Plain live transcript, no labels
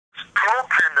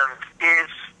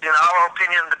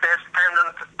opinion, the best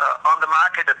pendant on the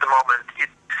market at the moment.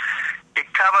 It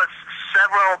covers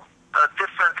several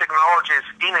different technologies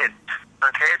in it.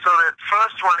 Okay, so the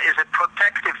first one is a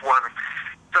protective one.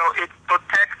 So it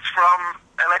protects from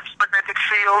electromagnetic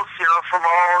fields, from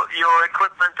all your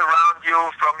equipment around you,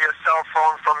 from your cell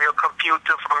phone, from your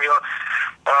computer, from your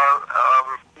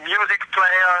music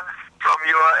player, from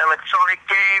your electronic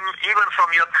game, even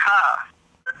from your car.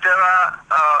 There are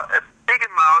a big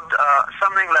amount,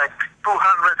 something like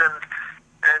 220,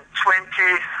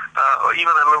 or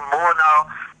even a little more now,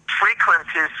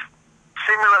 frequencies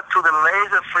similar to the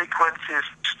laser frequencies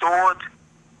stored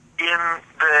in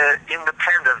the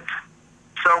pendant.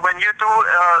 So when you do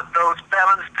those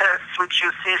balance tests, which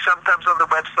you see sometimes on the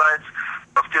websites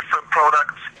of different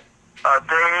products,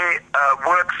 they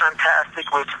work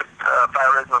fantastic with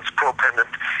Bioresonance Pro pendant.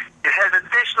 It has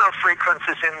additional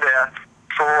frequencies in there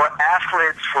for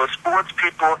athletes, for sports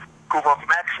people who want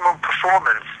maximum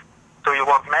performance. So you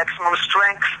want maximum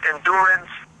strength, endurance,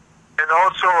 and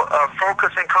also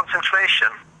focus and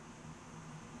concentration.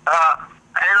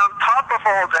 And on top of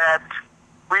all that,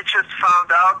 we just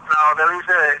found out now there is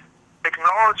a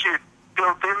technology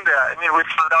built in there. I mean, we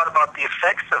found out about the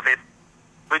effects of it,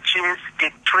 which is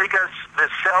it triggers the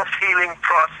self-healing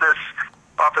process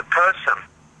of a person.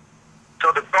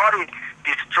 So the body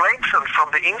is strengthened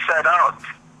from the inside out.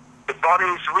 The body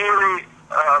is really,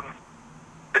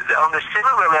 on the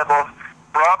cellular level,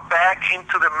 brought back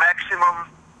into the maximum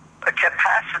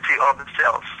capacity of the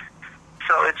cells.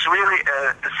 So it's really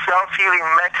a self-healing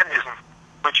mechanism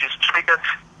which is triggered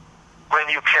when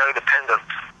you carry the pendant.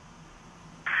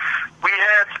 We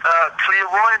had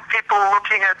clairvoyant people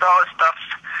looking at our stuff,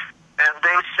 and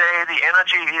they say the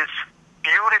energy is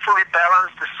beautifully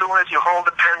balanced as soon as you hold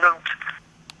the pendant.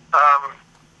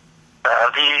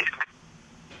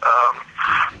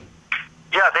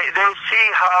 They see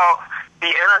how the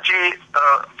energy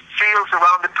feels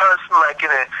around the person like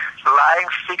in a lying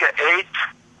figure 8,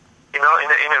 in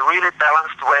a really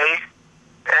balanced way,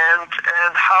 and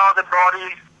how the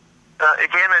body,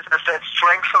 again, as I said,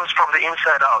 strengthens from the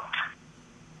inside out.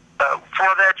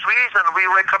 For that reason, we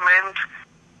recommend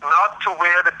not to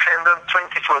wear the pendant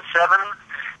 24/7,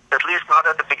 at least not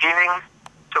at the beginning.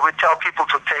 So we tell people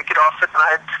to take it off at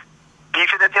night,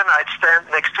 leave it at your nightstand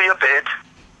next to your bed,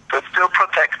 so it still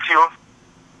protects you,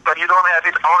 but you don't have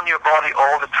it on your body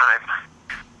all the time.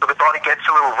 So the body gets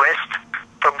a little rest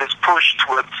from this push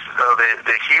towards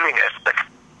the healing aspect.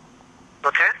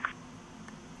 Okay?